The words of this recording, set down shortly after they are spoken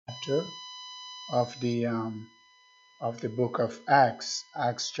chapter of the book of Acts,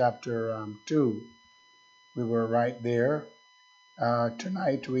 Acts chapter 2. We were right there.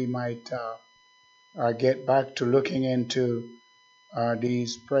 Tonight we might get back to looking into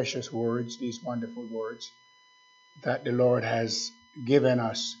these precious words, these wonderful words that the Lord has given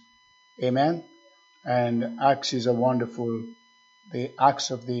us. Amen. And Acts is a wonderful, the Acts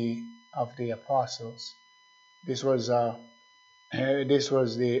of the apostles. This was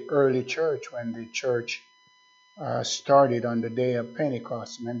the early church, when the church started on the day of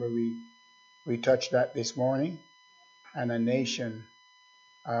Pentecost. Remember, we touched that this morning. And a nation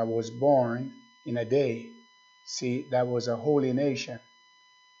was born in a day. See, that was a holy nation,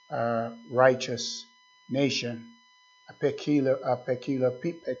 a righteous nation, a peculiar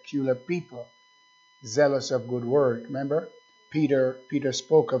people, zealous of good work. Remember, Peter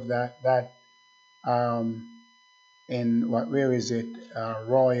spoke of that in where is it?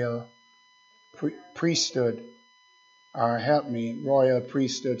 Royal priesthood. Help me, royal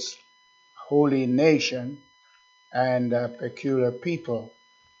priesthood, holy nation, and peculiar people.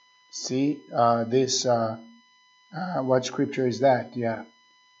 See, this, what scripture is that? Yeah.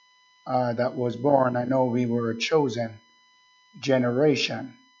 That was born. I know we were a chosen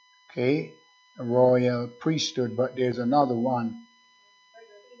generation. Okay. A royal priesthood, but there's another one.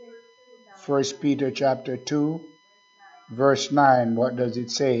 1 Peter chapter 2, verse 9. What does it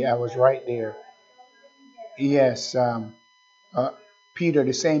say? I was right there. Yes. Peter,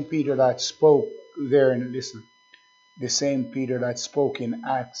 the same Peter that spoke there, and listen, the same Peter that spoke in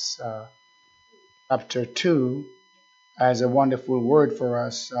Acts chapter 2 has a wonderful word for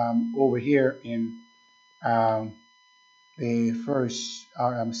us over here in the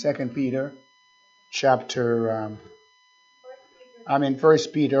Second Peter chapter.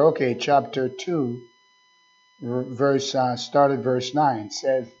 First Peter. Okay, chapter 2, verse started verse 9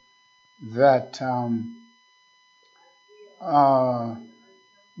 says that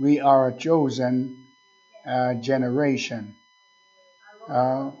we are a chosen generation,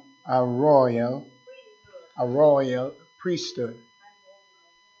 a royal priesthood,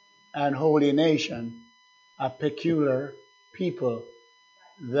 and holy nation, a peculiar people,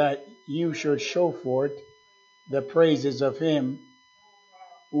 that you should show forth the praises of him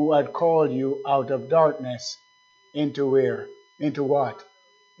who had called you out of darkness into where? Into what?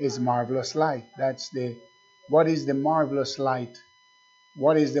 His marvelous light. What is the marvelous light?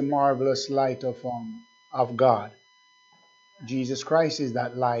 What is the marvelous light of God? Jesus Christ is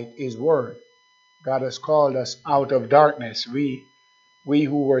that light, his word. God has called us out of darkness. We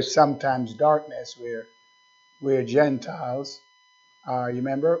who were sometimes darkness, we're Gentiles. You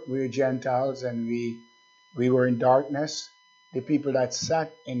remember? We're Gentiles, and we were in darkness. The people that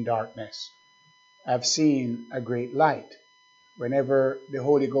sat in darkness have seen a great light. Whenever the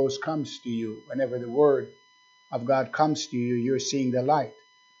Holy Ghost comes to you, whenever the Word of God comes to you, you're seeing the light.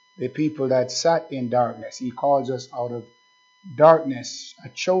 The people that sat in darkness, he calls us out of darkness, a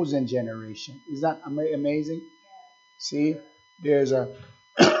chosen generation. Is that amazing? See,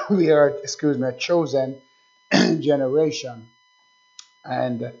 we are a chosen generation,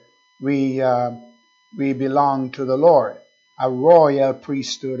 and we belong to the Lord, a royal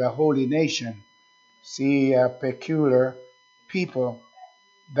priesthood, a holy nation. See, a peculiar people,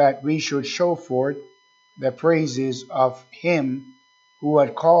 that we should show forth the praises of him who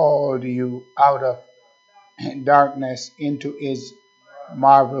had called you out of darkness into his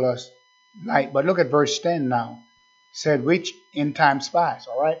marvelous light. But look at verse 10 now. Said, which in times past,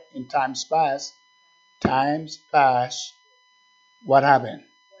 all right? In times past, what happened?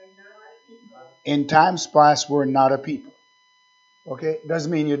 In times past, we're not a people. Okay?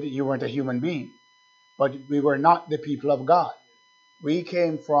 Doesn't mean you weren't a human being. But we were not the people of God. We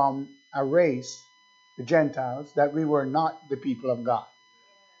came from a race, the Gentiles, that we were not the people of God.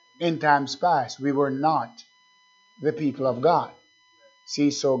 In times past, we were not the people of God. See,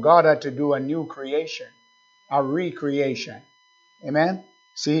 so God had to do a new creation, a recreation. Amen?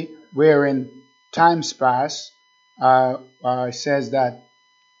 See, where in times past, it says that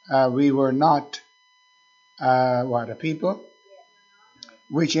we were not, a people?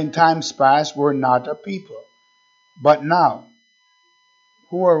 Which in times past were not a people. But now,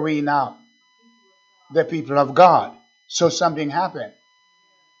 who are we now? The people of God. So something happened.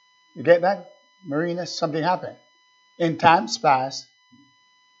 You get that, Marina? Something happened. In times past,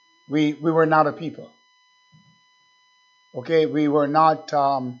 we were not a people. Okay, we were not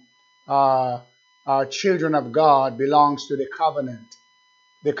children of God, belongs to the covenant,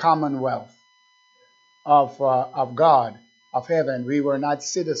 the commonwealth of God, of heaven. We were not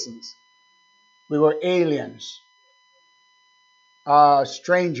citizens. We were aliens.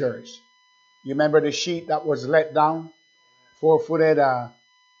 strangers. You remember the sheep that was let down? Four-footed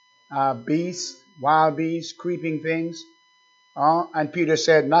beasts, wild beasts, creeping things. And Peter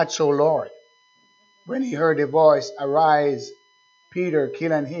said, "Not so, Lord." When he heard the voice, "Arise, Peter,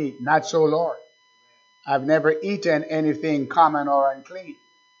 kill and eat." "Not so, Lord. I've never eaten anything common or unclean."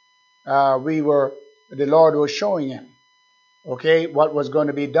 The Lord was showing him, okay, what was going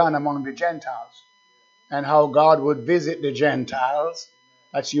to be done among the Gentiles and how God would visit the Gentiles,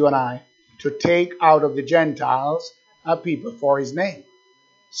 that's you and I, to take out of the Gentiles a people for his name.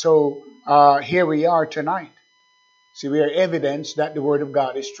 So here we are tonight. See, we are evidence that the word of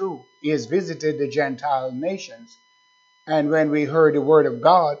God is true. He has visited the Gentile nations. And when we heard the word of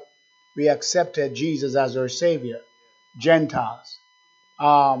God, we accepted Jesus as our Savior. Gentiles.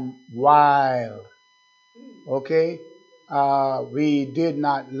 Wild. Okay? We did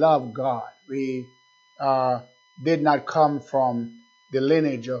not love God. We did not come from the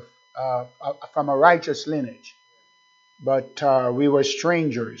lineage from a righteous lineage. But we were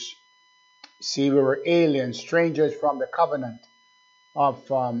strangers. See, we were aliens, strangers from the covenant of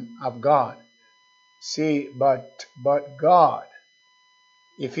God. See, but God,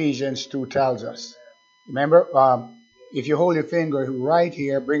 Ephesians 2 tells us. Remember, if you hold your finger right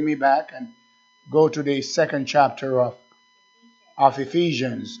here, bring me back and go to the second chapter of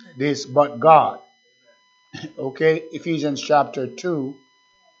Ephesians. This, but God. Okay, Ephesians chapter 2,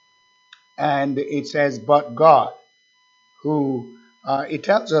 and it says, but God, who, it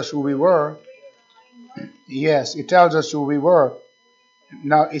tells us who we were. Yes, it tells us who we were.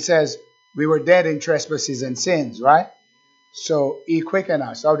 Now, it says, we were dead in trespasses and sins, right? So, he quickened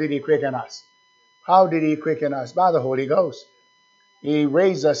us. How did he quicken us? How did he quicken us? By the Holy Ghost. He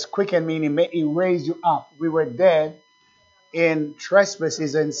raised us. Quicken meaning he raised you up. We were dead in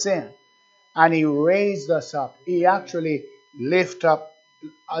trespasses and sin. And he raised us up. He actually lifted up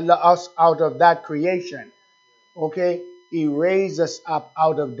us out of that creation. Okay? He raised us up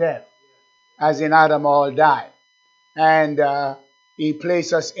out of death. As in Adam all died. And he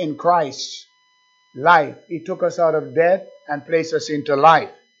placed us in Christ's life. He took us out of death and placed us into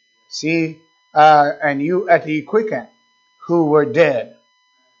life. See? And you at he quickened who were dead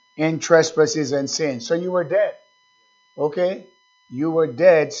in trespasses and sins. So you were dead. Okay? You were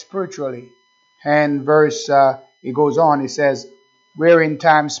dead spiritually. And verse, it goes on, it says, where in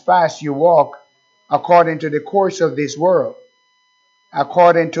times past you walk according to the course of this world,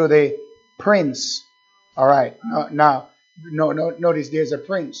 according to the prince. All right. Now, notice there's a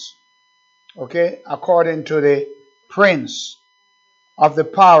prince. Okay? According to the prince of the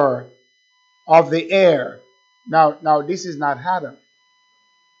power of the air. Now this is not Adam.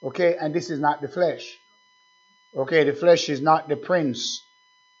 Okay? And this is not the flesh. Okay? The flesh is not the prince.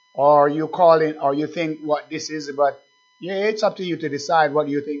 Or you call it, or you think what this is, but yeah, it's up to you to decide what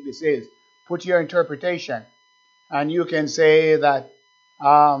you think this is. Put your interpretation. And you can say that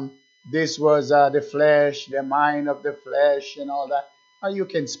this was the flesh, the mind of the flesh, and all that. Or you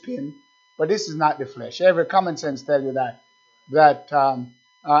can spin. But this is not the flesh. Every common sense tells you that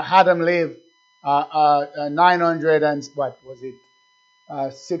Adam lived 900 and what was it,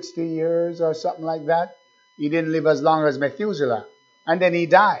 60 years or something like that. He didn't live as long as Methuselah. And then he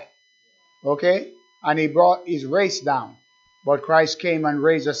died. Okay? And he brought his race down. But Christ came and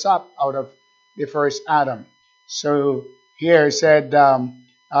raised us up out of the first Adam. So here it said to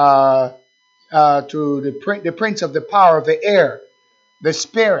the prince of the power of the air, the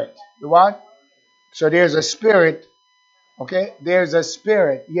spirit. The what? So there's a spirit. Okay? There's a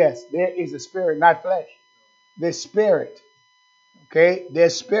spirit. Yes, there is a spirit, not flesh. The spirit. Okay?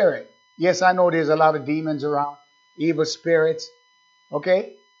 There's spirit. Yes, I know there's a lot of demons around, evil spirits.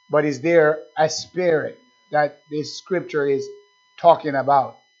 Okay? But is there a spirit that this scripture is talking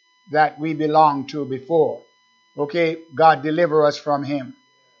about that we belong to before? Okay? God deliver us from him.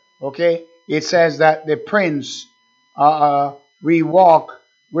 Okay? It says that the prince, we walk,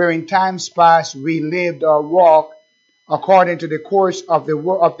 where in times past we lived or walked according to the course of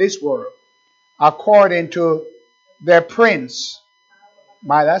this world, according to the prince.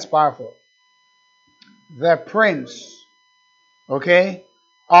 My, that's powerful. The prince, okay,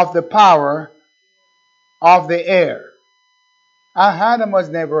 of the power of the air. Adam was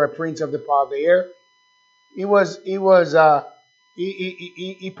never a prince of the power of the air.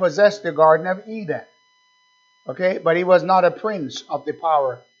 He possessed the Garden of Eden. Okay, but he was not a prince of the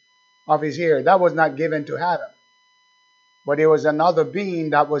power of his air. That was not given to Adam. But there was another being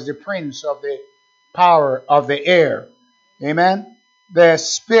that was the prince of the power of the air. Amen? The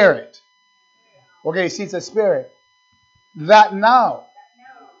spirit. Okay, see, it's a spirit. That now.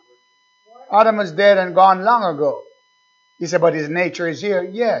 Adam is dead and gone long ago. He said, but his nature is here.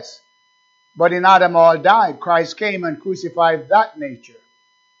 Yes. But in Adam all died. Christ came and crucified that nature.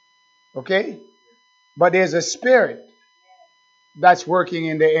 Okay? But there's a spirit that's working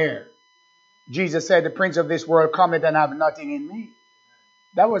in the air. Jesus said, the prince of this world cometh and have nothing in me.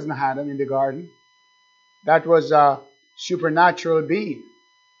 That wasn't Adam in the garden. That was a supernatural being.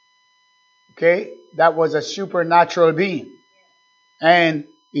 Okay? That was a supernatural being. And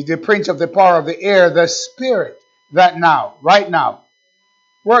he's the prince of the power of the air, the spirit that now, right now,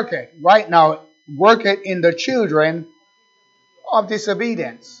 worketh in the children of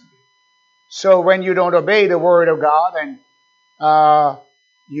disobedience. So when you don't obey the word of God and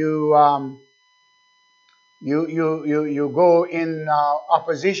you go in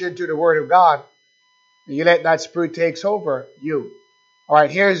opposition to the word of God, you let that spirit takes over you. All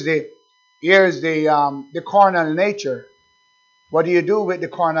right, here's the carnal nature. What do you do with the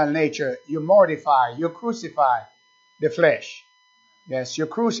carnal nature? You mortify, you crucify the flesh. Yes, you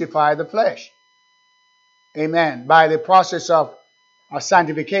crucify the flesh. Amen. By the process of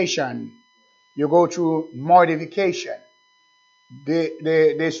sanctification, you go through mortification,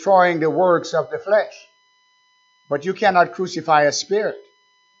 destroying the works of the flesh. But you cannot crucify a spirit.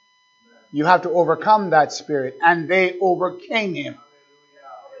 You have to overcome that spirit. And they overcame him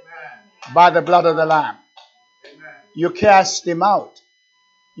by the blood of the Lamb. You cast him out.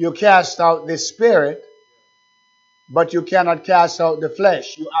 You cast out the spirit, but you cannot cast out the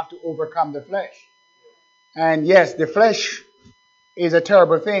flesh. You have to overcome the flesh. And yes, the flesh is a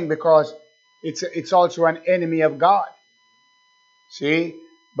terrible thing because it's also an enemy of God. See?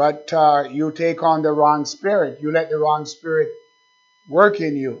 But you take on the wrong spirit. You let the wrong spirit work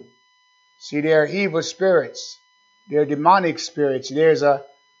in you. See, there are evil spirits. There are demonic spirits. There's a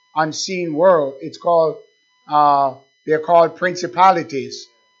unseen world. It's called, they're called principalities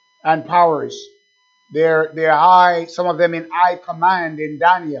and powers. They're high, some of them in high command in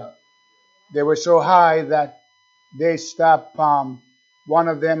Daniel. They were so high that they stopped, one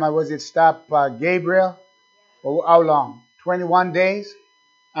of them, stopped Gabriel? For how long? 21 days?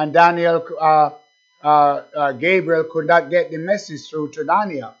 And Gabriel could not get the message through to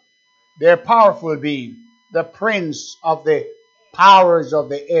Daniel. They're powerful being, the prince of the powers of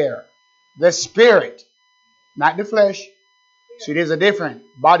the air, the spirit, not the flesh. See, there's a difference,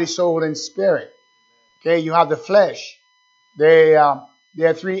 body, soul, and spirit. Okay, you have the flesh. There are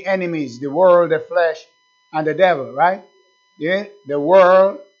three enemies, the world, the flesh, and the devil, right? Yeah? The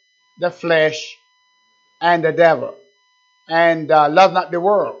world, the flesh, and the devil. And love not the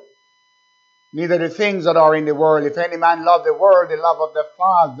world, neither the things that are in the world. If any man love the world, the love of the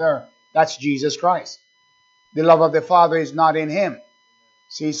Father, that's Jesus Christ. The love of the Father is not in him.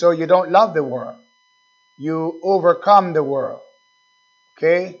 See, so you don't love the world. You overcome the world.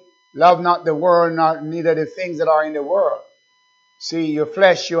 Okay? Love not the world, neither the things that are in the world. See, your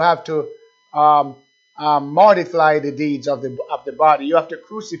flesh, you have to mortify the deeds of the body. You have to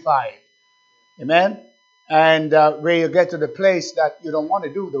crucify it. Amen? And where you get to the place that you don't want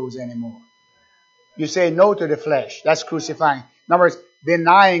to do those anymore. You say no to the flesh. That's crucifying. In other words,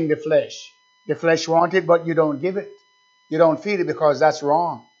 denying the flesh. The flesh wants it, but you don't give it. You don't feed it because that's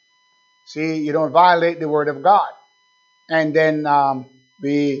wrong. See, you don't violate the word of God. And then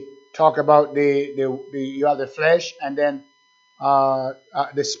we talk about you have the flesh, and then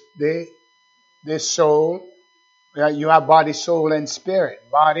the soul. You have body, soul, and spirit.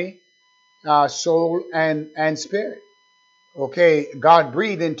 Body, soul, and spirit. Okay, God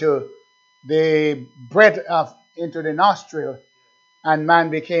breathed into the breath into the nostril, and man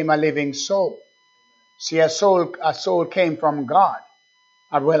became a living soul. See, a soul came from God.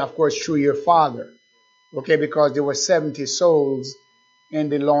 Well, of course, through your father. Okay, because there were 70 souls in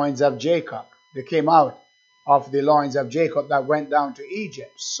the loins of Jacob. They came out of the loins of Jacob that went down to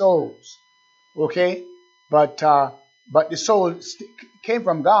Egypt. Souls. Okay? But the soul came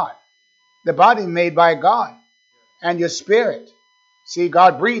from God. The body made by God. And your spirit. See,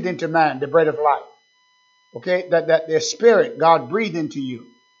 God breathed into man the breath of life. Okay? That their spirit, God breathed into you.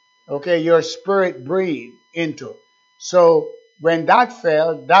 Okay? Your spirit breathed into. So, when that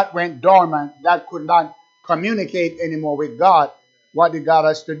fell, that went dormant. That could not communicate anymore with God. What did God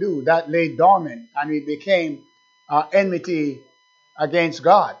has to do? That lay dormant, and it became enmity against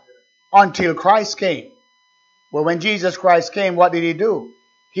God until Christ came. Well, when Jesus Christ came, what did he do?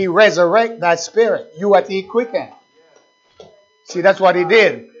 He resurrected that spirit. You what he quickened. See, that's what he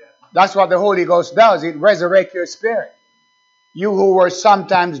did. That's what the Holy Ghost does. It resurrects your spirit. You who were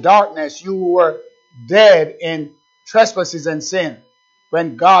sometimes darkness, you who were dead in trespasses and sin.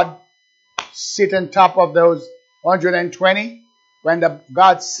 When God sit on top of those 120, when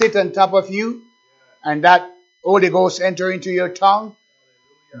God sit on top of you, and that Holy Ghost enter into your tongue.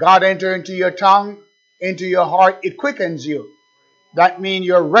 God enter into your tongue, into your heart. It quickens you. That means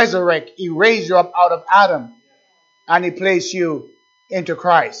you're resurrect. He raised you up out of Adam and He placed you into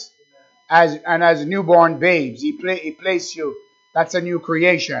Christ. As newborn babes, He placed you. That's a new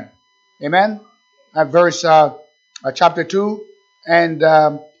creation. Amen. Verse chapter 2, and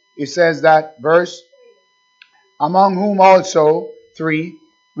it says that verse, among whom also 3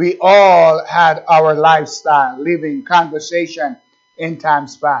 we all had our lifestyle, living, conversation in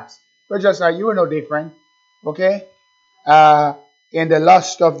times past. But just like you were no different, okay? In the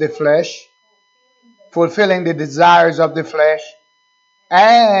lust of the flesh, fulfilling the desires of the flesh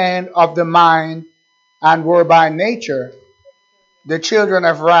and of the mind, and were by nature the children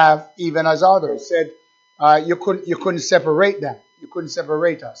of wrath, even as others. Said you couldn't separate them. You couldn't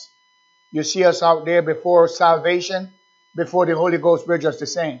separate us. You see us out there before salvation, before the Holy Ghost, we're just the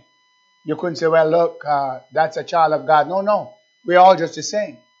same. You couldn't say, well, look, that's a child of God. No. We're all just the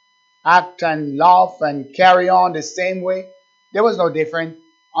same. Act and laugh and carry on the same way. There was no different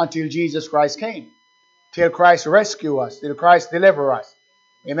until Jesus Christ came. Till Christ rescue us. Till Christ deliver us.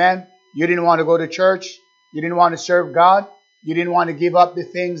 Amen. You didn't want to go to church. You didn't want to serve God. You didn't want to give up the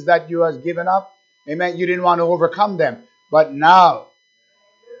things that you have given up. Amen. You didn't want to overcome them. But now,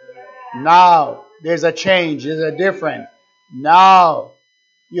 there's a change. There's a difference. Now,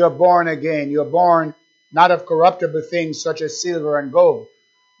 you're born again. You're born not of corruptible things such as silver and gold,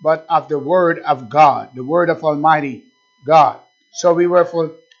 but of the Word of God, the Word of Almighty God. So we were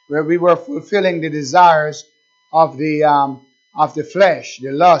fulfilling the desires of the flesh,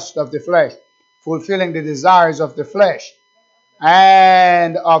 the lust of the flesh, fulfilling the desires of the flesh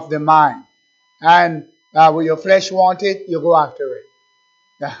and of the mind. And when your flesh wants it, you go after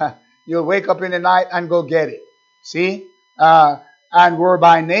it. You'll wake up in the night and go get it. See? And we're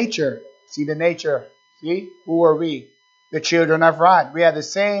by nature. See the nature. See? Who are we? The children of wrath. We have the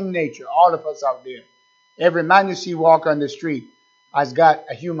same nature. All of us out there. Every man you see walk on the street has got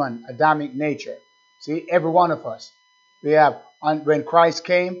a human, Adamic nature. See? Every one of us. We have. When Christ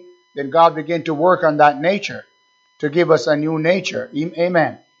came, then God began to work on that nature to give us a new nature.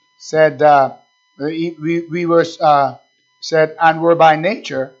 Amen. Said we were said, and we're by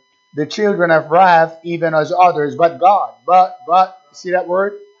nature the children of wrath, even as others, but God. But see that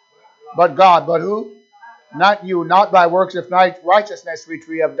word? But God. But who? Not you, not by works of righteousness which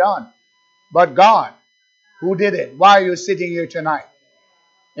we have done, but God. Who did it? Why are you sitting here tonight?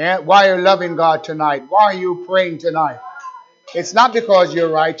 Yeah? Why are you loving God tonight? Why are you praying tonight? It's not because you're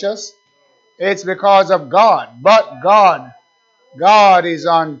righteous. It's because of God. But God. God is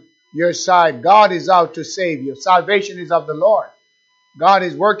on your side. God is out to save you. Salvation is of the Lord. God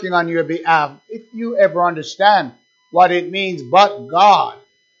is working on your behalf. If you ever understand what it means, but God.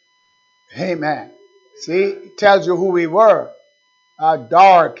 Amen. See, it tells you who we were.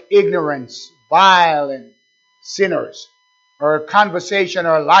 Dark, ignorance, vile, and sinners. Or conversation,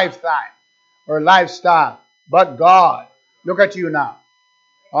 or lifetime, or lifestyle. But God. Look at you now.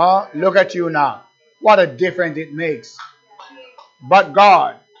 Look at you now. What a difference it makes. But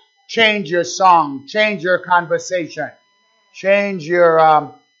God. Change your song. Change your conversation. Change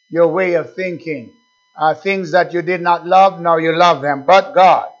your way of thinking. Things that you did not love, now you love them. But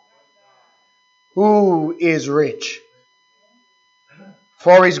God, who is rich,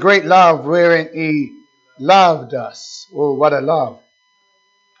 for His great love wherein He loved us. Oh, what a love.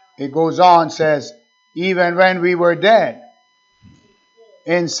 It goes on, says, even when we were dead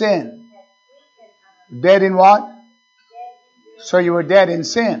in sin. Dead in what? So you were dead in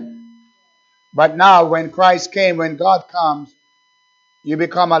sin. But now when Christ came, when God comes, you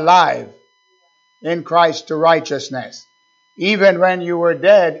become alive in Christ to righteousness. Even when you were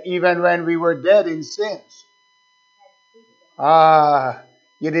dead, even when we were dead in sins.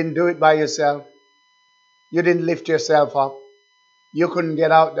 You didn't do it by yourself. You didn't lift yourself up. You couldn't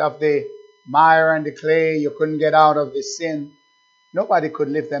get out of the mire and the clay. You couldn't get out of the sin. Nobody could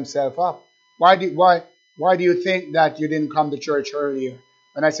lift themselves up. Why do you think that you didn't come to church earlier?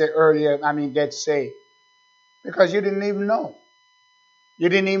 When I say earlier, I mean get saved. Because you didn't even know. You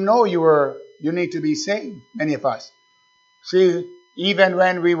didn't even know you need to be saved, many of us. See, even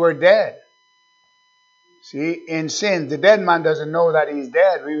when we were dead. See, in sin, the dead man doesn't know that he's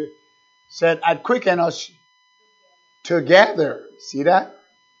dead. We said, I'd quicken us together. See that?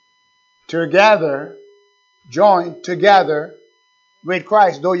 Together, joined together with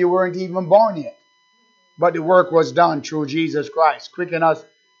Christ, though you weren't even born yet. But the work was done through Jesus Christ. Quicken us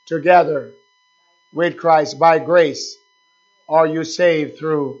together with Christ by grace. Are you saved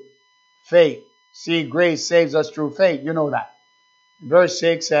through faith? See, grace saves us through faith. You know that. Verse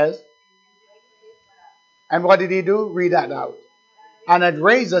 6 says, And what did he do? Read that out. And had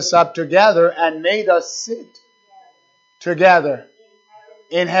raised us up together and made us sit together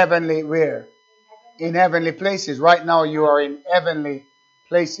in heavenly where? In heavenly places. Right now you are in heavenly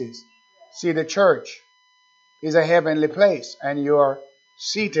places. See, the church is a heavenly place, and you are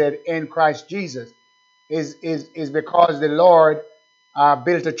seated in Christ Jesus. Is because the Lord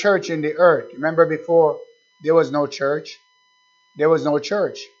built a church in the earth. Remember, before there was no church. There was no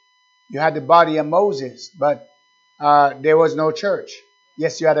church. You had the body of Moses, but there was no church.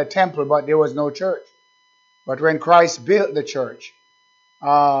 Yes, you had a temple, but there was no church. But when Christ built the church,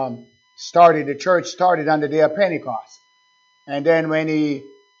 the church started on the day of Pentecost. And then when he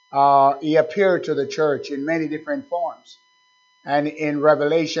appeared to the church in many different forms. And in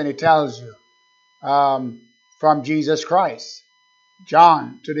Revelation, it tells you from Jesus Christ,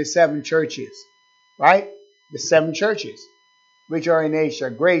 John, to the 7 churches, right? The 7 churches which are in Asia.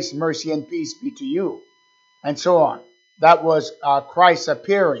 Grace, mercy, and peace be to you. And so on. That was Christ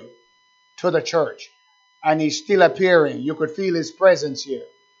appearing to the church. And he's still appearing. You could feel his presence here.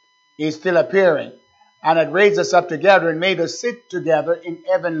 He's still appearing. And had raised us up together and made us sit together in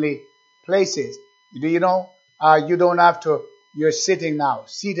heavenly places. Do you know? You don't have to. You're sitting now,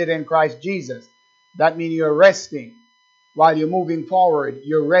 seated in Christ Jesus. That means you're resting. While you're moving forward,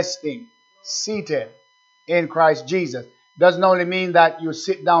 you're resting, seated in Christ Jesus. Doesn't only mean that you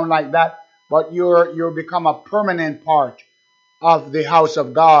sit down like that, but you become a permanent part of the house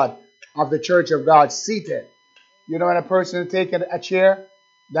of God, of the church of God, seated. You know, when a person takes a chair,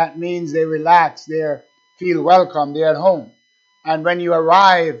 that means they relax, they feel welcome, they're at home. And when you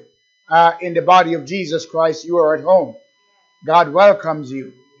arrive in the body of Jesus Christ, you are at home. God welcomes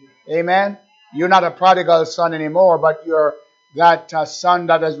you. Amen. You're not a prodigal son anymore, but you're that son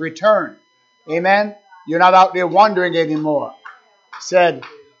that has returned. Amen. You're not out there wandering anymore. Said,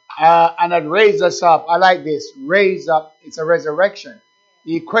 and had raised us up. I like this. Raise up. It's a resurrection.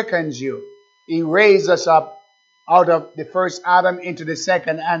 He quickens you. He raised us up out of the first Adam into the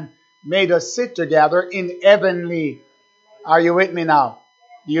second and made us sit together in heavenly. Are you with me now?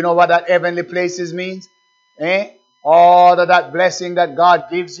 Do you know what that heavenly places means? All of that blessing that God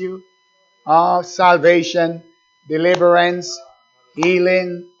gives you. Salvation, deliverance,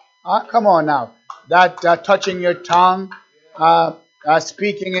 healing. Come on now. That touching your tongue,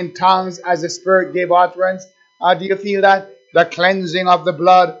 speaking in tongues as the Spirit gave utterance. Do you feel that? The cleansing of the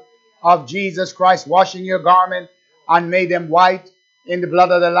blood of Jesus Christ, washing your garment and made them white in the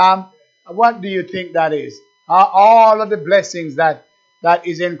blood of the Lamb. What do you think that is? All of the blessings that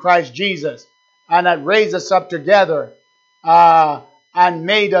is in Christ Jesus, and that raised us up together and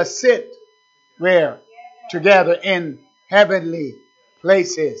made us sit where? Together in heavenly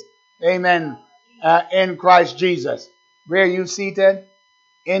places. Amen. In Christ Jesus. Where are you seated?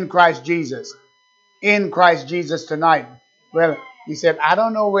 In Christ Jesus. In Christ Jesus tonight. Well, he said, I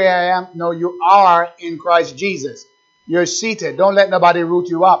don't know where I am. No, you are in Christ Jesus. You're seated. Don't let nobody root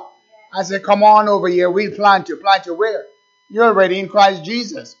you up. I said, come on over here. We'll plant you. Plant you where? You're already in Christ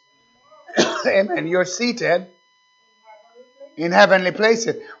Jesus. Amen. You're seated in heavenly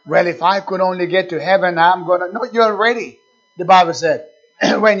places. Well, if I could only get to heaven, I'm going to. No, you're ready. The Bible said,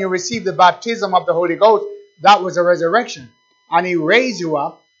 when you receive the baptism of the Holy Ghost, that was a resurrection. And he raised you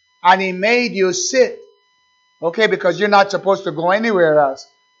up and he made you sit. Okay, because you're not supposed to go anywhere else.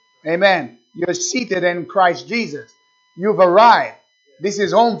 Amen. You're seated in Christ Jesus. You've arrived. This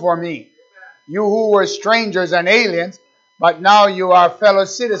is home for me. You who were strangers and aliens, but now you are fellow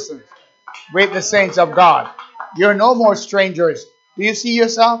citizens with the saints of God. You're no more strangers. Do you see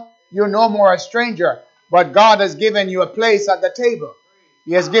yourself? You're no more a stranger. But God has given you a place at the table.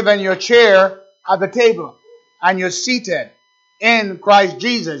 He has given you a chair at the table. And you're seated in Christ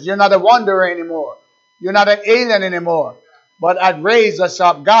Jesus. You're not a wanderer anymore. You're not an alien anymore. But had raised us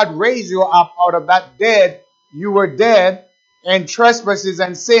up. God raised you up out of that dead. You were dead in trespasses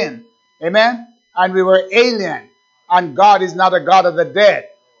and sin. Amen? And we were alien. And God is not a God of the dead.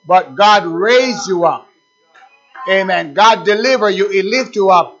 But God raised you up. Amen. God delivered you. He lifted you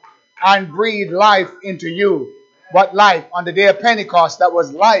up and breathed life into you. What life? On the day of Pentecost, that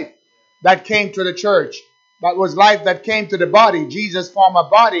was life that came to the church. That was life that came to the body. Jesus formed a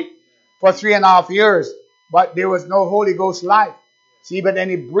body for 3.5 years. But there was no Holy Ghost life. See, but then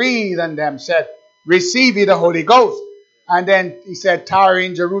he breathed on them, said, receive ye the Holy Ghost. And then he said, tarry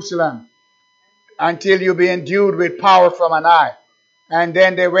in Jerusalem until you be endued with power from on high. And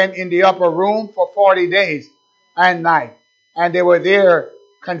then they went in the upper room for 40 days and night. And they were there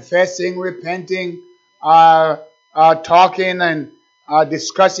confessing, repenting, talking and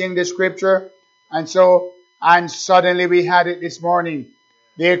discussing the scripture. And suddenly we had it this morning.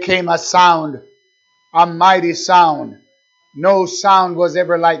 There came a sound a mighty sound. No sound was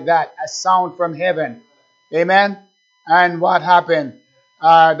ever like that. A sound from heaven. Amen. And what happened?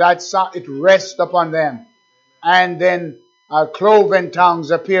 That sound, it rests upon them. And then cloven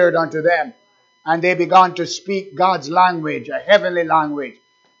tongues appeared unto them. And they began to speak God's language, a heavenly language.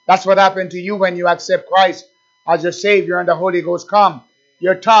 That's what happened to you when you accept Christ as your Savior and the Holy Ghost come.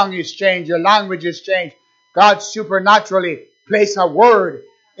 Your tongue is changed. Your language is changed. God supernaturally placed a word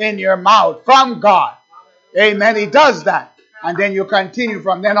in your mouth from God. Amen. He does that. And then you continue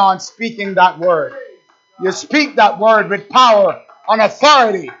from then on speaking that word. You speak that word with power and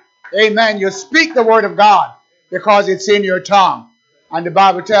authority. Amen. You speak the word of God because it's in your tongue. And the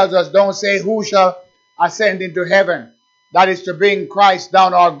Bible tells us, don't say who shall ascend into heaven. That is to bring Christ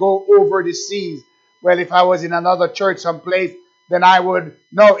down or go over the seas. Well, if I was in another church someplace, then I would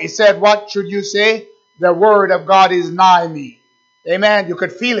know. He said, what should you say? The word of God is nigh me. Amen. You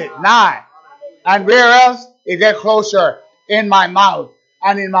could feel it, nigh. And where else? It get closer, in my mouth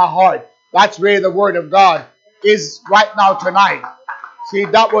and in my heart. That's where the word of God is right now tonight. See,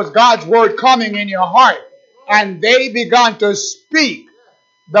 that was God's word coming in your heart. And they began to speak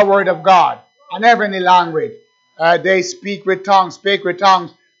the word of God in every language. They spake with tongues,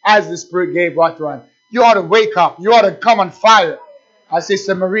 as the Spirit gave utterance. You ought to wake up. You ought to come on fire. As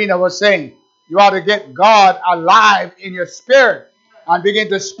Sister Marina was saying, you ought to get God alive in your spirit and begin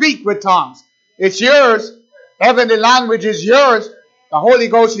to speak with tongues. It's yours. Heavenly language is yours. The Holy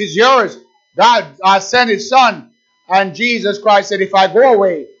Ghost is yours. God sent His Son. And Jesus Christ said, if I go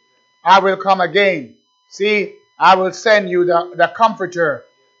away, I will come again. See, I will send you the Comforter,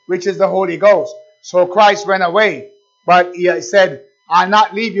 which is the Holy Ghost. So Christ went away. But He said, I'll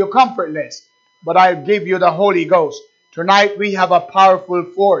not leave you comfortless, but I'll give you the Holy Ghost. Tonight we have a powerful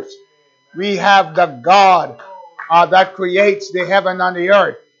force. We have the God that creates the heaven and the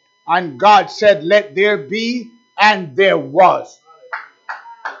earth. And God said, let there be, and there was.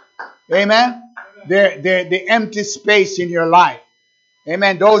 Amen. The empty space in your life.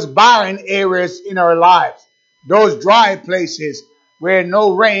 Amen. Those barren areas in our lives. Those dry places where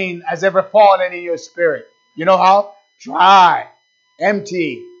no rain has ever fallen in your spirit. You know how? Dry,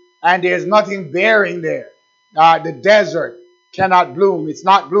 empty, and there's nothing bearing there. The desert cannot bloom. It's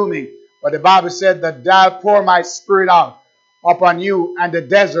not blooming. But the Bible said that I'll pour my spirit out upon you and the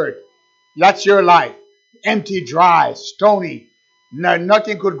desert. That's your life. Empty, dry, stony.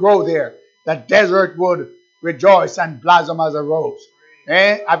 Nothing could grow there. The desert would rejoice and blossom as a rose.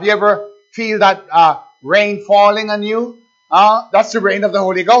 Have you ever feel that rain falling on you? That's the rain of the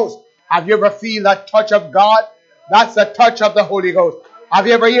Holy Ghost. Have you ever feel that touch of God? That's the touch of the Holy Ghost. Have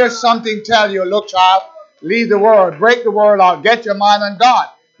you ever heard something tell you, look child, leave the world, break the world out, get your mind on God.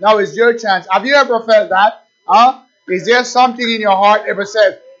 Now is your chance. Have you ever felt that? Is there something in your heart ever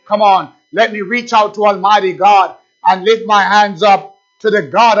says, come on, let me reach out to Almighty God and lift my hands up to the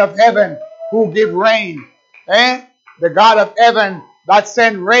God of heaven who give rain. The God of heaven that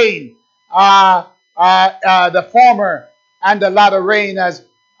send rain. The former and the latter rain, as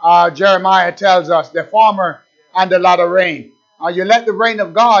Jeremiah tells us. The former and the latter rain. You let the rain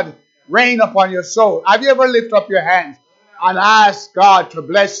of God rain upon your soul. Have you ever lifted up your hands and asked God to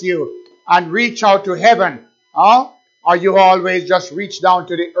bless you and reach out to heaven? Or you always just reach down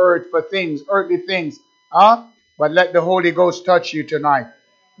to the earth for things, earthly things? But let the Holy Ghost touch you tonight.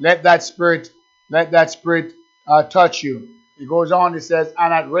 Let that Spirit touch you. He goes on, he says,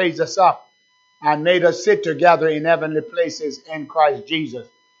 and hath raised us up and made us sit together in heavenly places in Christ Jesus.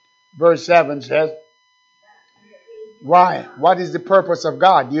 Verse 7 says, why? What is the purpose of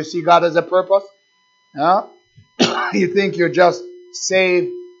God? Do you see God as a purpose? You think you're just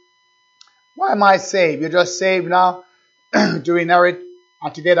saved. Why am I saved? You're just saved now to inherit or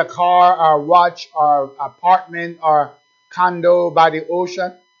to get a car or watch or apartment or condo by the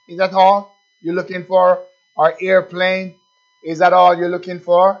ocean. Is that all you're looking for? Or airplane? Is that all you're looking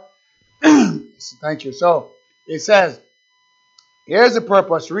for? Thank you. So it says, here's the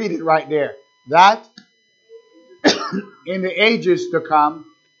purpose. Read it right there. That in the ages to come,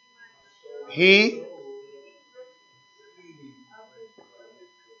 He...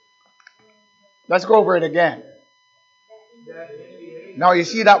 Let's go over it again. Now you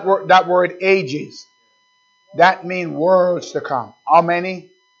see that word ages. That means worlds to come. How many?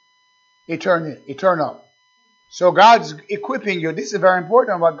 Eternal. So God's equipping you. This is very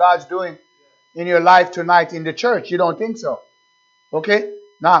important what God's doing in your life tonight in the church. You don't think so? Okay?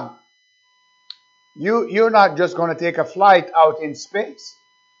 Now, you're not just going to take a flight out in space,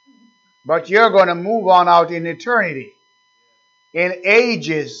 but you're going to move on out in eternity, in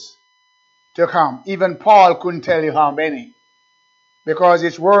ages to come. Even Paul couldn't tell you how many, because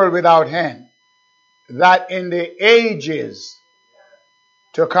it's world without end. that in the ages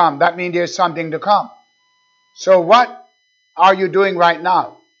to come. That means there's something to come. So what are you doing right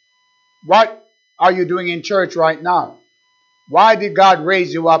now? What are you doing in church right now? Why did God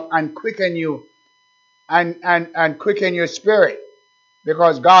raise you up and quicken you and quicken your spirit?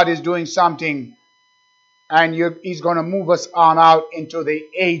 Because God is doing something, and He's going to move us on out into the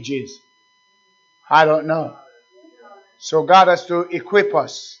ages. I don't know. So God has to equip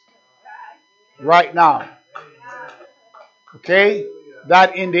us right now. Okay?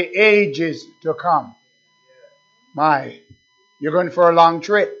 That in the ages to come. You're going for a long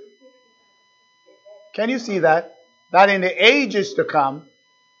trip. Can you see that? That in the ages to come,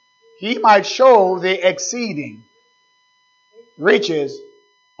 He might show the exceeding riches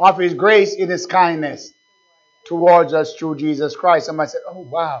of His grace in His kindness towards us through Jesus Christ. Somebody said, oh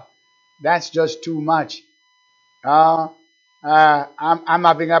wow, that's just too much. I'm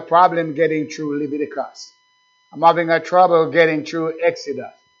having a problem getting through Leviticus. I'm having a trouble getting through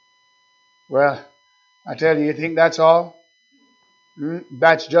Exodus. Well, I tell you, you think that's all?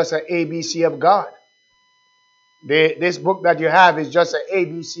 That's just an ABC of God. This book that you have is just an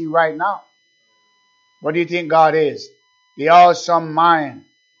ABC right now. What do you think God is? The awesome mind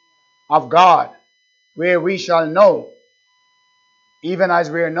of God, where we shall know, even as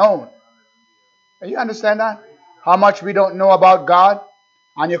we are known. You understand that? How much we don't know about God?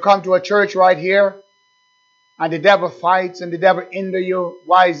 And you come to a church right here, and the devil fights and the devil hinder you.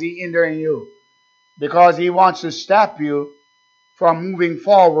 Why is he hindering you? Because he wants to stop you from moving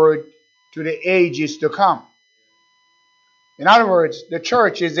forward to the ages to come. In other words, the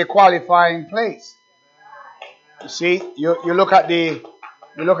church is a qualifying place. You see, you look at the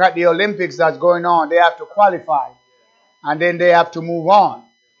Olympics that's going on. They have to qualify, and then they have to move on.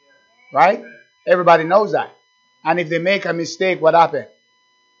 Right? Everybody knows that. And if they make a mistake, what happens?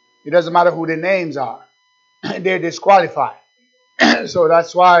 It doesn't matter who the names are. They're disqualified. So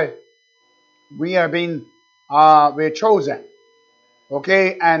that's why we are we're chosen.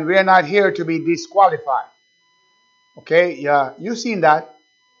 Okay? And we're not here to be disqualified. Okay? Yeah, you've seen that.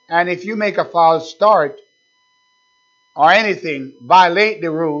 And if you make a false start or anything, violate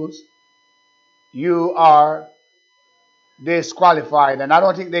the rules, you are disqualified. And I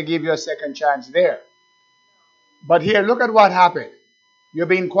don't think they give you a second chance there. But here, look at what happened. You're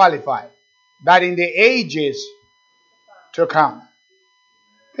being qualified. That in the ages to come.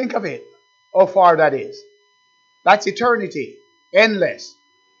 Think of it. How far that is. That's eternity. Endless.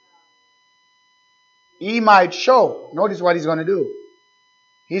 He might show. Notice what He's going to do.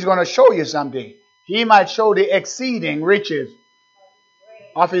 He's going to show you something. He might show the exceeding riches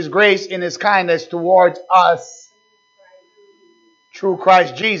of His grace in His kindness towards us through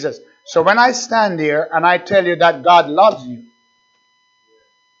Christ Jesus. So when I stand here and I tell you that God loves you,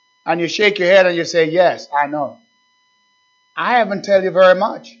 and you shake your head and you say, yes, I know. I haven't tell you very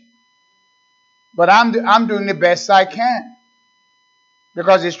much. But I'm doing the best I can.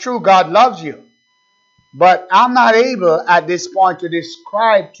 Because it's true, God loves you. But I'm not able at this point to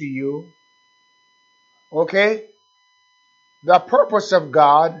describe to you, okay, the purpose of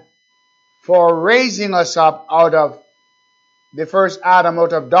God for raising us up out of the first Adam,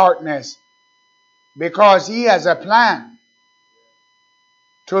 out of darkness. Because He has a plan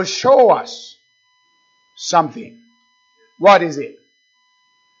to show us something. What is it?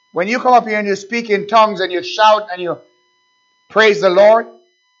 When you come up here and you speak in tongues and you shout and you praise the Lord,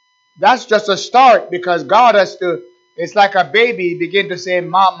 that's just a start, because God has to, it's like a baby begin to say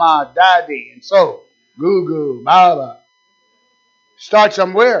mama, daddy, and so, goo goo, baba. Start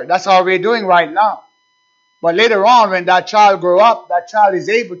somewhere. That's all we're doing right now. But later on, when that child grow up, that child is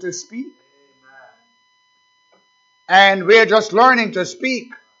able to speak. And we're just learning to speak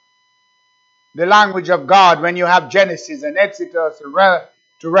the language of God. When you have Genesis and Exodus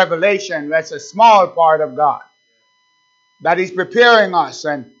to Revelation, that's a small part of God that is preparing us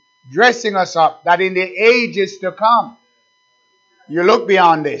and dressing us up, that in the ages to come, you look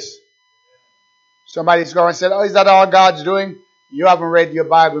beyond this. Somebody's going to say, oh, is that all God's doing? You haven't read your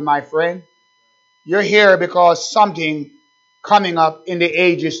Bible, my friend. You're here because something coming up in the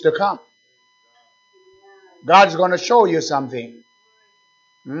ages to come. God's going to show you something.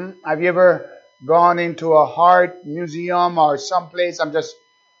 Have you ever gone into a art museum or someplace? I'm just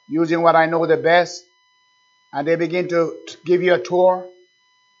using what I know the best. And they begin to give you a tour.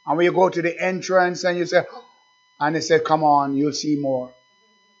 And when you go to the entrance and you say, and they say, come on, you'll see more.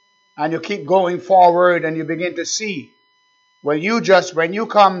 And you keep going forward and you begin to see. When you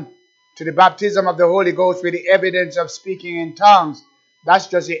come to the baptism of the Holy Ghost with the evidence of speaking in tongues, that's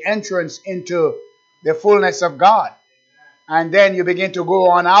just the entrance into the fullness of God. And then you begin to go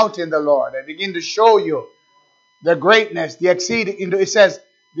on out in the Lord and begin to show you the greatness, the exceeding, it says,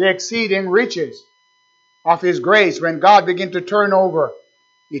 the exceeding riches of His grace. When God begins to turn over,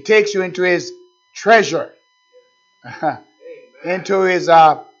 He takes you into His treasure, into His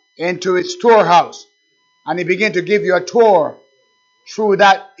storehouse, and He begins to give you a tour through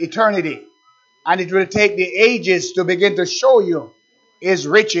that eternity. And it will take the ages to begin to show you His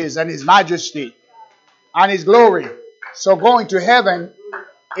riches and His majesty and His glory. So going to heaven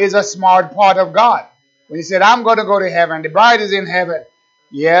is a smart part of God. When He said, I'm going to go to heaven, the bride is in heaven.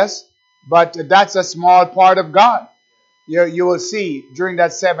 Yes, but that's a small part of God. You will see during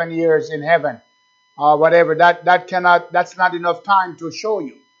that 7 years in heaven, whatever, that's not enough time to show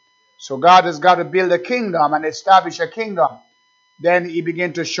you. So God has got to build a kingdom and establish a kingdom. Then He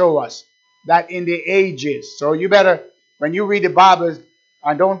began to show us that in the ages. So you better, when you read the Bible,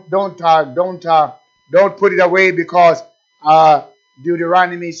 and don't put it away because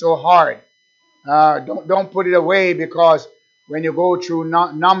Deuteronomy is so hard. Don't put it away because when you go through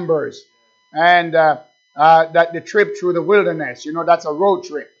Numbers and that the trip through the wilderness, that's a road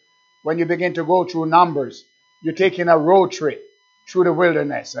trip. When you begin to go through Numbers, you're taking a road trip through the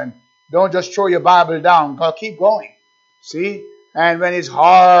wilderness, and don't just throw your Bible down. Keep going. See, and when it's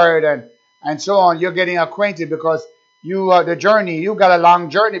hard and so on, you're getting acquainted because you got a long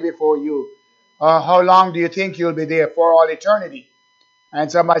journey before you. How long do you think you'll be there? For all eternity.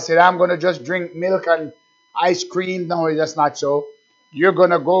 And somebody said, I'm going to just drink milk and ice cream. No, that's not so. You're going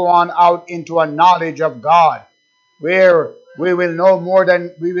to go on out into a knowledge of God where we will know more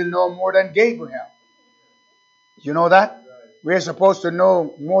than Gabriel. You know that? We're supposed to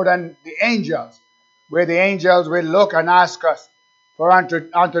know more than the angels, where the angels will look and ask us, for unto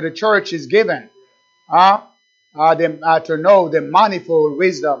the church is given to know the manifold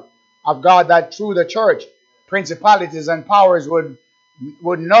wisdom of God, that through the church principalities and powers would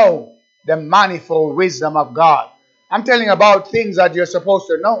know the manifold wisdom of God. I'm telling you about things that you're supposed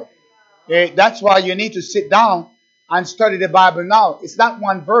to know. That's why you need to sit down and study the Bible now. It's not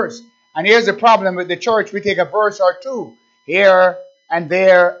one verse. And here's the problem with the church. We take a verse or two here and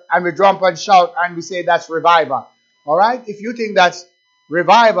there, and we jump and shout, and we say that's revival. All right? If you think that's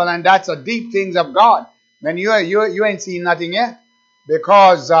revival and that's a deep things of God, then you ain't seen nothing yet.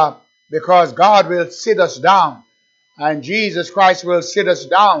 Because God will sit us down, and Jesus Christ will sit us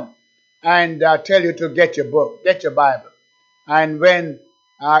down and tell you to get your book, get your Bible. And when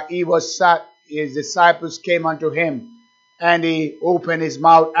He was sat, His disciples came unto Him, and He opened His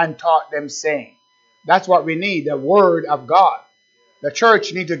mouth and taught them, saying. That's what we need, the Word of God. The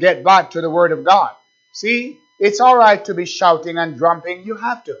church need to get back to the Word of God. See, it's all right to be shouting and drumming. You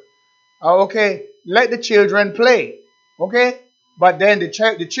have to. Okay, let the children play. Okay, but then the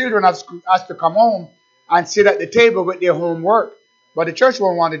children has to come home and sit at the table with their homework. But the church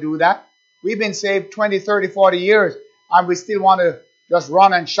won't want to do that. We've been saved 20, 30, 40 years, and we still want to just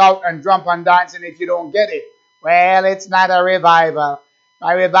run and shout and jump and dance. And if you don't get it, well, it's not a revival.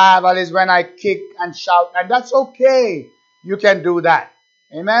 My revival is when I kick and shout, and that's okay. You can do that.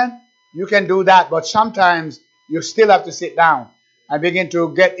 Amen? You can do that, but sometimes you still have to sit down and begin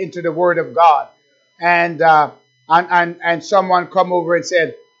to get into the Word of God. And someone come over and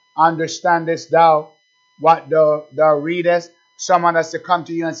said, understandest thou what thou readest? Someone has to come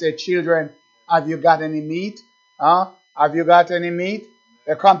to you and say, children, have you got any meat? Have you got any meat?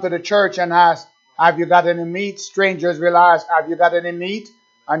 They come to the church and ask, have you got any meat? Strangers will ask, have you got any meat?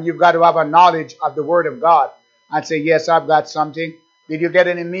 And you've got to have a knowledge of the Word of God and say, yes, I've got something. Did you get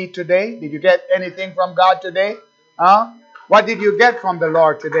any meat today? Did you get anything from God today? What did you get from the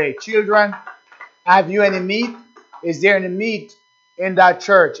Lord today? Children, have you any meat? Is there any meat in that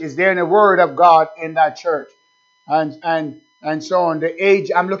church? Is there any Word of God in that church? And so on.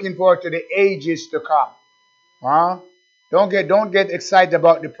 I'm looking forward to the ages to come. Don't get excited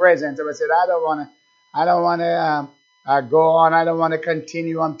about the present. I said, I don't want to go on. I don't want to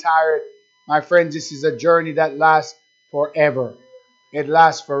continue. I'm tired. My friends, this is a journey that lasts forever. It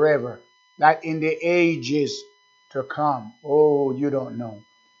lasts forever. That in the ages to come. Oh, you don't know.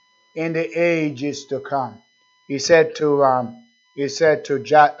 In the ages to come. He said to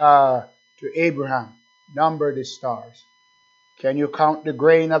Abraham, number the stars. Can you count the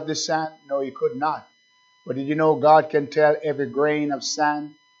grain of the sand? No, he could not. But did you know God can tell every grain of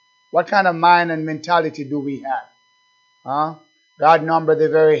sand? What kind of mind and mentality do we have? God numbered the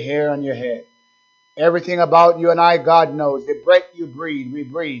very hair on your head. Everything about you and I, God knows. The breath you breathe, we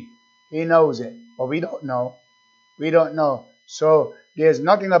breathe. He knows it. But we don't know. We don't know. So there's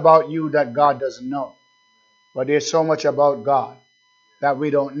nothing about you that God doesn't know. But there's so much about God that we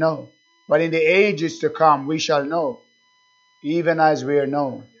don't know. But in the ages to come, we shall know. even as we are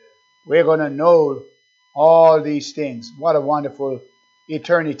known. We're going to know all these things. What a wonderful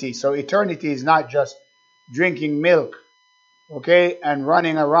eternity. So eternity is not just drinking milk, okay, and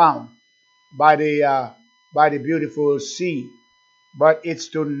running around by the beautiful sea, but it's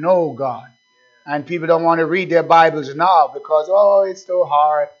to know God. And people don't want to read their Bibles now because, oh, it's so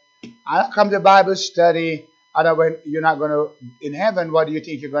hard. I don't come to Bible study. When you're not going to, in heaven, what do you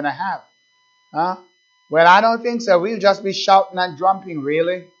think you're going to have? Huh? Well, I don't think so. We'll just be shouting and jumping,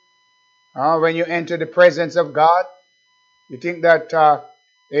 really. When you enter the presence of God, you think that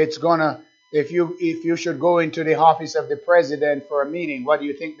it's gonna, if you should go into the office of the president for a meeting, what do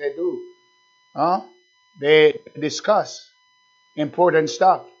you think they do? They discuss important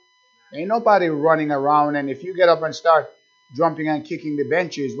stuff. Ain't nobody running around, and if you get up and start jumping and kicking the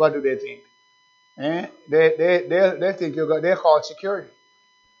benches, what do they think? They think they call security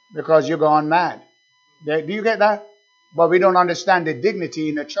because you're gone mad. Do you get that? But we don't understand the dignity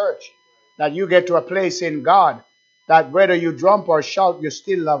in the church, that you get to a place in God that whether you jump or shout, you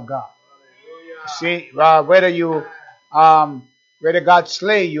still love God. See, whether God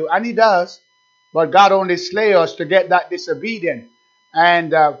slay you, and He does, but God only slay us to get that disobedient.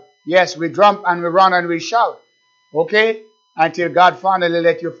 And yes, we jump and we run and we shout, okay, until God finally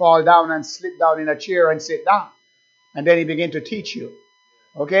let you fall down and slip down in a chair and sit down, and then He begin to teach you.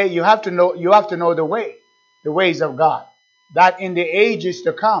 Okay, you have to know the ways of God, that in the ages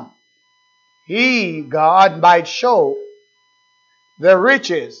to come, God might show the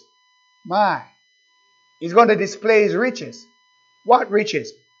riches. He's going to display His riches. What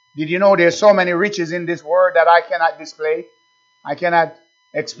riches? Did you know there's so many riches in this word that I cannot display? I cannot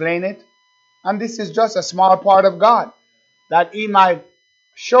explain it. And this is just a small part of God, that He might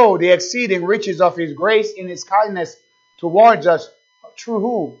show the exceeding riches of His grace in His kindness towards us. Through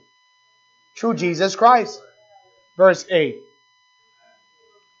who? Through Jesus Christ. Verse 8.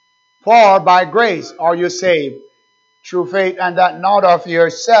 For by grace are you saved, through faith, and that not of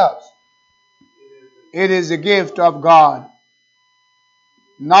yourselves. It is the gift of God,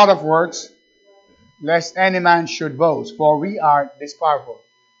 not of works, lest any man should boast. For we are, this powerful,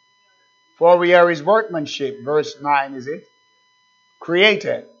 for we are His workmanship. Verse 9, is it?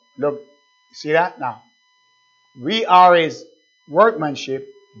 Created. Look, see that now? We are His workmanship.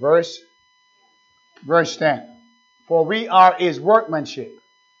 Verse 10. For we are His workmanship,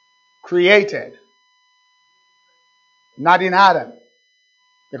 created, not in Adam,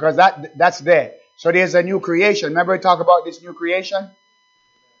 because that's there. So there's a new creation. Remember we talk about this new creation?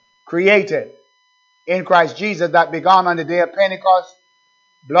 Created in Christ Jesus, that began on the day of Pentecost,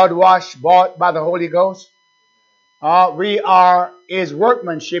 blood washed, bought by the Holy Ghost. We are His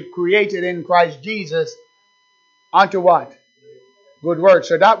workmanship, created in Christ Jesus unto what? Good works.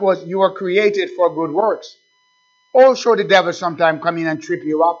 So that was, you were created for good works. Also the devil sometime come in and trip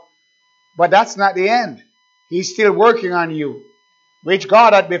you up. But that's not the end. He's still working on you, which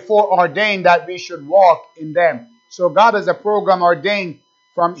God had before ordained that we should walk in them. So God has a program ordained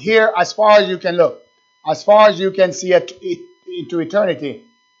from here as far as you can look, as far as you can see it into eternity.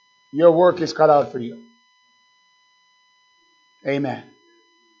 Your work is cut out for you. Amen.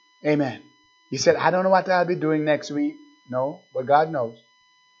 Amen. He said, I don't know what I'll be doing next week. No, but God knows.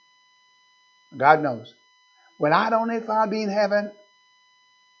 God knows. Well, I don't know if I'll be in heaven.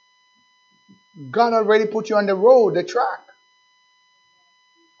 God already put you on the road, the track.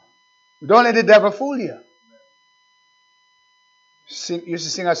 Don't let the devil fool you. Used to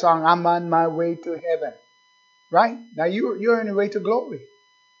sing a song, I'm on my way to heaven. Right? Now you're on your way to glory.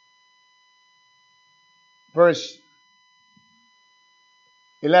 Verse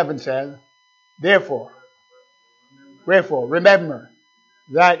 11 says, wherefore, remember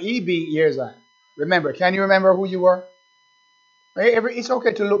that ye be years on. Remember, can you remember who you were? It's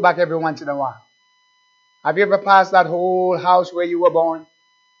okay to look back every once in a while. Have you ever passed that whole house where you were born?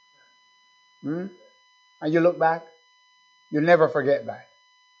 And you look back? You'll never forget that.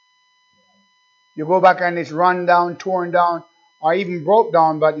 You go back and it's run down, torn down, or even broke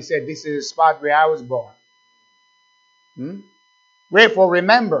down, but you said, this is the spot where I was born. Wherefore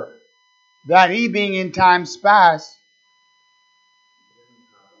remember that ye being in times past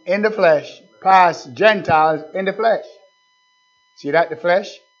in the flesh, past Gentiles in the flesh. See that, the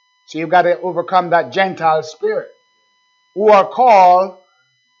flesh? So you've got to overcome that Gentile spirit, who are called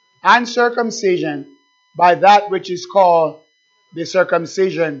uncircumcision by that which is called the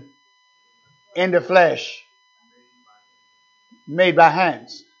circumcision in the flesh, made by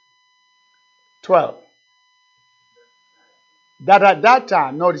hands. 12. That at that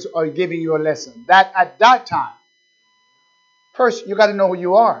time, notice I'm giving you a lesson, that at that time, first you got to know who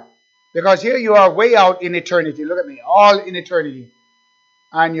you are. Because here you are way out in eternity. Look at me, all in eternity.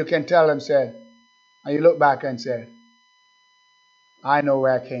 And you can tell them, said, and you look back and said, I know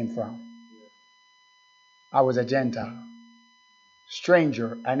where I came from. I was a Gentile,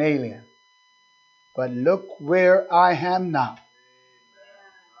 stranger, an alien. But look where I am now.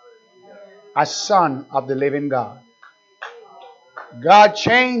 A son of the living God. God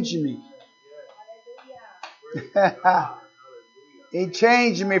changed me. He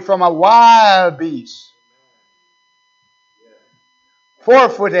changed me from a wild beast.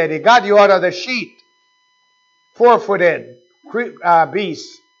 Four-footed. He got you out of the sheet. Four-footed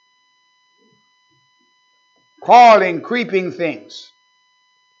beast. Crawling, creeping things.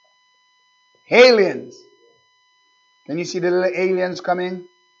 Aliens. Can you see the little aliens coming?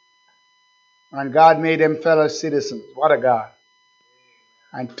 And God made them fellow citizens. What a God.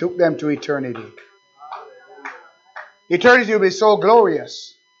 And took them to eternity. Eternity will be so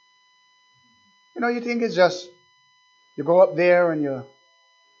glorious. You know, you think it's just, you go up there and you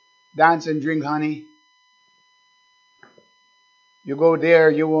dance and drink honey. You go there,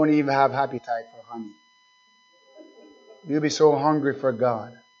 you won't even have appetite for honey. You'll be so hungry for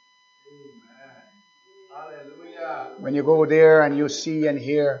God. When you go there and you see and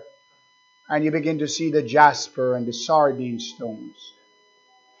hear, and you begin to see the jasper and the sardine stones,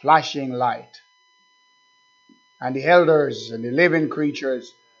 flashing light, and the elders and the living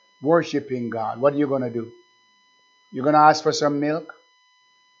creatures worshiping God, what are you going to do? You're going to ask for some milk?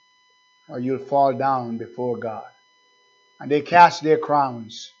 Or you'll fall down before God. And they cast their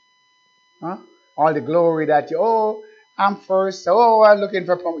crowns. Huh? All the glory that I'm first. Oh, I'm looking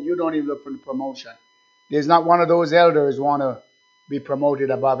for promotion. You don't even look for the promotion. There's not one of those elders want to be promoted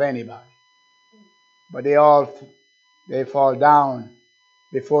above anybody. But they fall down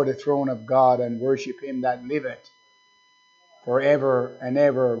before the throne of God and worship Him that liveth forever and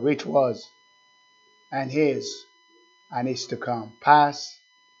ever, which was and is to come. Past,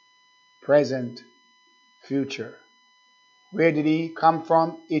 present, future. Where did He come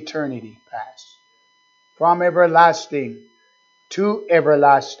from? Eternity past. From everlasting to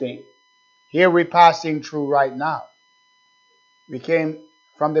everlasting. Here we're passing through right now. We came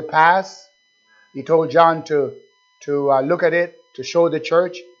from the past. He told John to look at it, to show the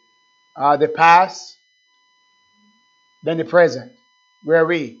church the past, then the present. Where are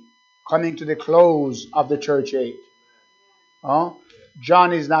we? Coming to the close of the church age.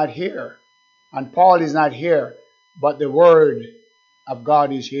 John is not here, and Paul is not here, but the Word of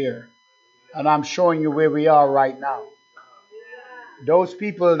God is here. And I'm showing you where we are right now. Those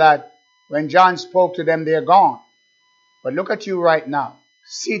people that, when John spoke to them, they're gone. But look at you right now,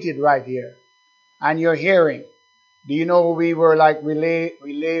 seated right here. And you're hearing. Do you know we were like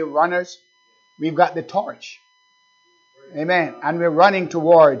relay runners? We've got the torch. Amen. And we're running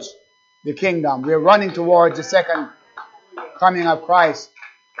towards the kingdom. We're running towards the second coming of Christ.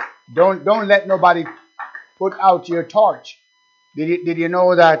 Don't let nobody put out your torch. Did you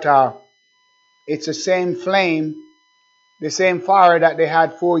know that it's the same flame, the same fire that they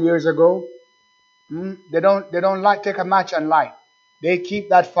had 4 years ago? They don't take a match and light. They keep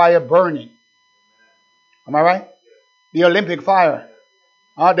that fire burning. Am I right? The Olympic fire.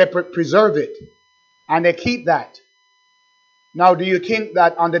 They preserve it. And they keep that. Now, do you think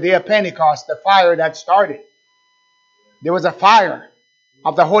that on the day of Pentecost, the fire that started, there was a fire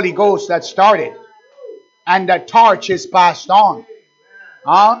of the Holy Ghost that started, and the torch is passed on?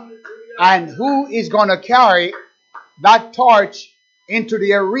 And who is going to carry that torch into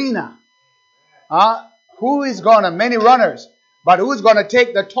the arena? Who is going to, many runners, but who's going to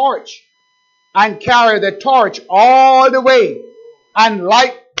take the torch and carry the torch all the way and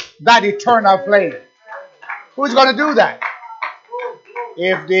light that eternal flame? Who's going to do that?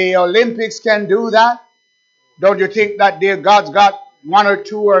 If the Olympics can do that, don't you think that dear God's got one or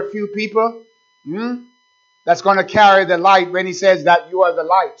two or a few people that's going to carry the light when He says that you are the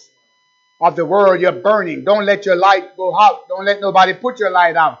light of the world, you're burning. Don't let your light go out. Don't let nobody put your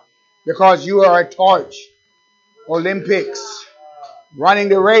light out, because you are a torch. Olympics, running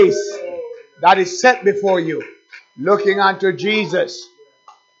the race that is set before you, looking unto Jesus.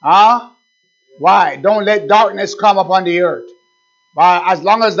 Why? Don't let darkness come upon the earth. As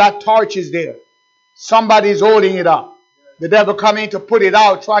long as that torch is there, somebody's holding it up. The devil coming to put it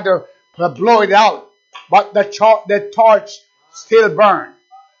out, trying to blow it out. But the torch still burns.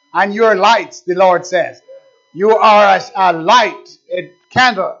 And your lights, the Lord says. You are a light, a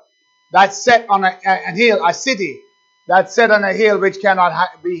candle that's set on a hill, a city that's set on a hill which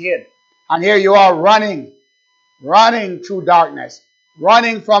cannot be hid. And here you are running through darkness,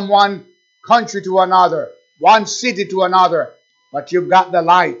 running from one country to another, one city to another. But you've got the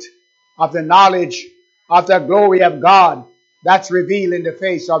light. of the knowledge of the glory of God that's revealed in the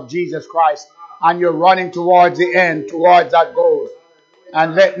face of Jesus Christ. And you're running towards the end, towards that goal.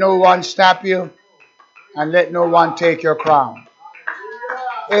 And let no one stop you, and let no one take your crown.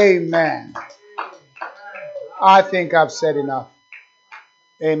 Amen. I think I've said enough.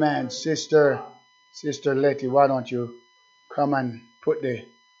 Amen. Sister Letty, why don't you come and put the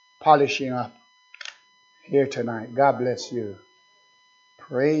polishing up here tonight. God bless you.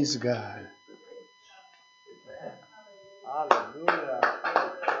 Praise God. Hallelujah.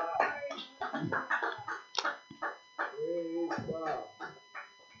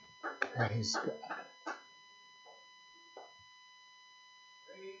 Praise God.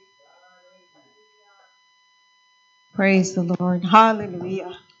 Praise the Lord.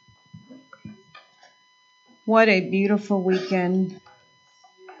 Hallelujah. What a beautiful weekend.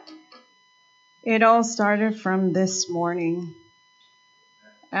 It all started from this morning.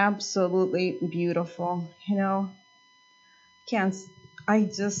 Absolutely beautiful. You know,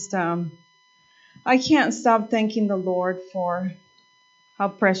 I can't stop thanking the Lord for how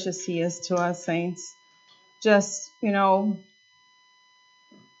precious He is to us, saints. Just, you know,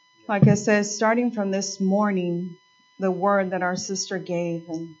 like I said, starting from this morning, the word that our sister gave,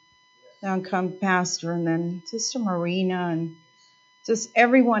 and then come Pastor, and then Sister Marina, and just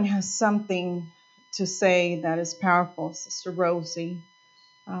everyone has something to say that is powerful. Sister Rosie,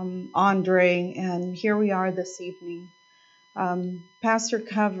 Andre, and here we are this evening. Pastor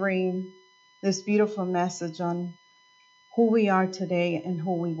covering this beautiful message on who we are today and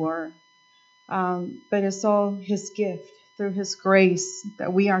who we were. But it's all His gift, through His grace,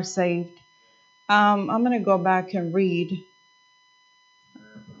 that we are saved. I'm going to go back and read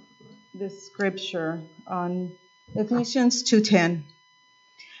this scripture on Ephesians 2:10.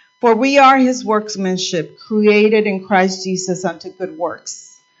 For we are His workmanship, created in Christ Jesus unto good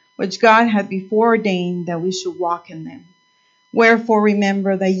works, which God had before ordained that we should walk in them. Wherefore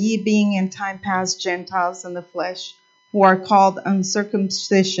remember that ye being in time past Gentiles in the flesh, who are called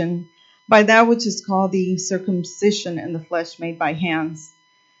uncircumcision, by that which is called the circumcision in the flesh made by hands,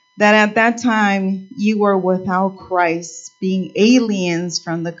 that at that time ye were without Christ, being aliens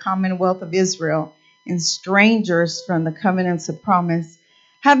from the commonwealth of Israel, and strangers from the covenants of promise,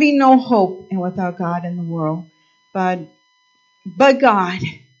 having no hope and without God in the world. But God,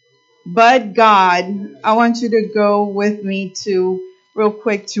 I want you to go with me real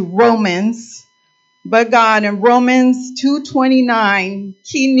quick to Romans. But God, in Romans 2:29,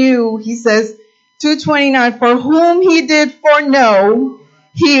 He says, 2:29, for whom He did foreknow,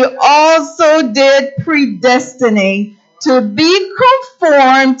 He also did predestinate to be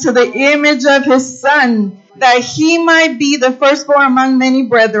conformed to the image of His Son, that He might be the firstborn among many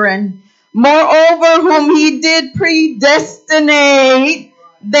brethren. Moreover, whom He did predestinate,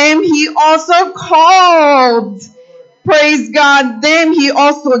 them He also called. Praise God. Them He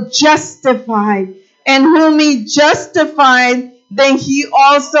also justified. And whom He justified, then He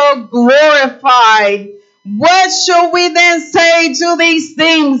also glorified. What shall we then say to these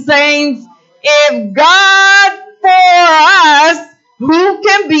things, saints? If God for us, who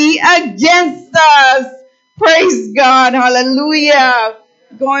can be against us? Praise God. Hallelujah.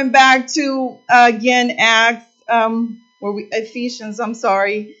 Going back to, again, Acts, going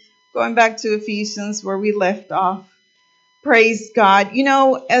back to Ephesians where we left off. Praise God. You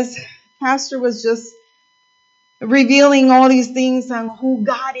know, as Pastor was just revealing all these things on who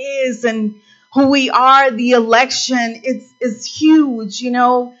God is and who we are, the election, it's huge, you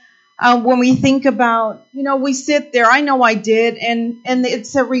know. When we think about, you know, we sit there, I know I did, and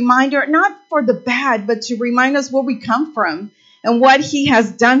it's a reminder, not for the bad, but to remind us where we come from and what He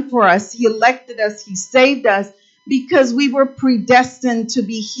has done for us. He elected us, He saved us, because we were predestined to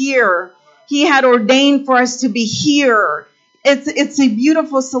be here. He had ordained for us to be here. It's a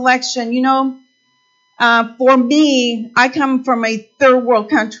beautiful selection, you know. For me, I come from a third world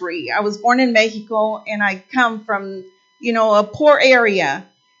country. I was born in Mexico, and I come from, you know, a poor area.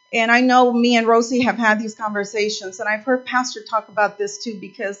 And I know me and Rosie have had these conversations, and I've heard Pastor talk about this too,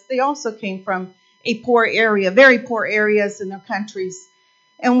 because they also came from a poor area, very poor areas in their countries.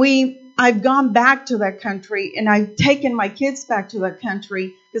 And I've gone back to that country, and I've taken my kids back to that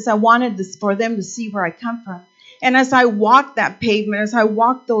country because I wanted this for them to see where I come from. And as I walked that pavement, as I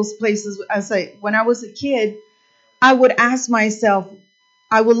walked those places, when I was a kid, I would ask myself,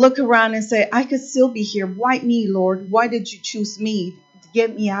 I would look around and say, I could still be here. Why me, Lord? Why did you choose me to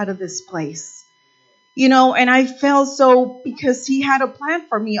get me out of this place? You know, and I felt so, because He had a plan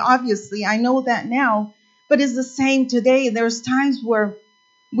for me, obviously. I know that now. But it's the same today. There's times where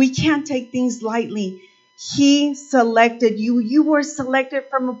we can't take things lightly. He selected you. You were selected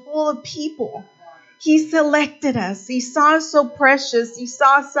from a pool of people. He selected us. He saw us so precious. He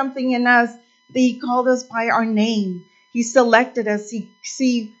saw something in us that He called us by our name. He selected us.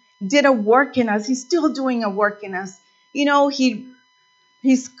 He did a work in us. He's still doing a work in us. You know, He's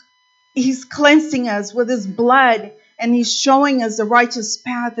cleansing us with His blood, and He's showing us the righteous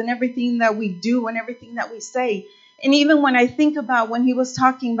path in everything that we do and everything that we say. And even when I think about when He was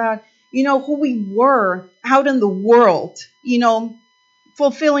talking about, you know, who we were out in the world, you know,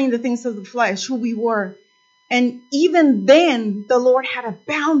 fulfilling the things of the flesh, who we were. And even then, the Lord had a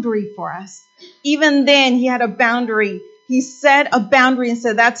boundary for us. Even then, He had a boundary. He set a boundary and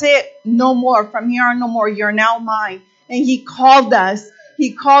said, that's it. No more. From here on, no more. You're now mine. And He called us.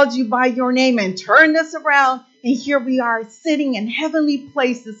 He called you by your name and turned us around. And here we are sitting in heavenly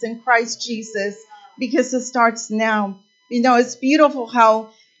places in Christ Jesus, because it starts now. You know, it's beautiful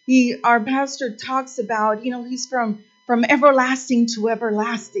how our pastor talks about, you know, He's from everlasting to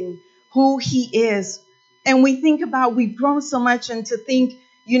everlasting, who He is. And we think about, we've grown so much into think,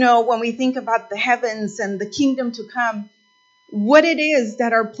 you know, when we think about the heavens and the kingdom to come, what it is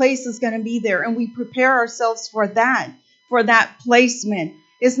that our place is going to be there. And we prepare ourselves for that placement.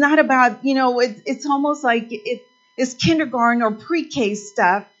 It's not about, you know, it's almost like it's kindergarten or pre-K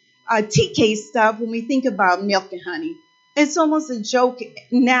stuff, TK stuff when we think about milk and honey. It's almost a joke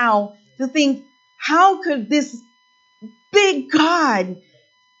now to think, how could this big God,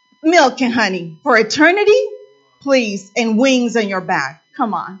 milk and honey for eternity, please, and wings on your back?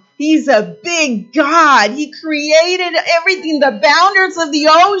 Come on. He's a big God. He created everything, the boundaries of the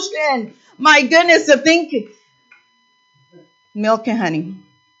ocean. My goodness, to think milk and honey.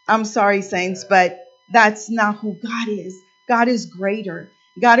 I'm sorry, saints, but that's not who God is. God is greater.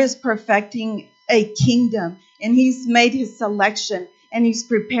 God is perfecting a kingdom, and He's made His selection, and He's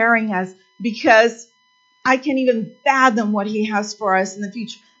preparing us, because I can't even fathom what He has for us in the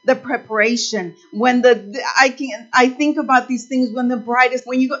future. The preparation, when I think about these things, when the bride is,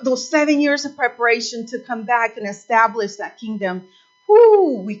 when you go those 7 years of preparation to come back and establish that kingdom.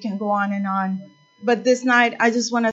 We can go on and on. But this night, I just want to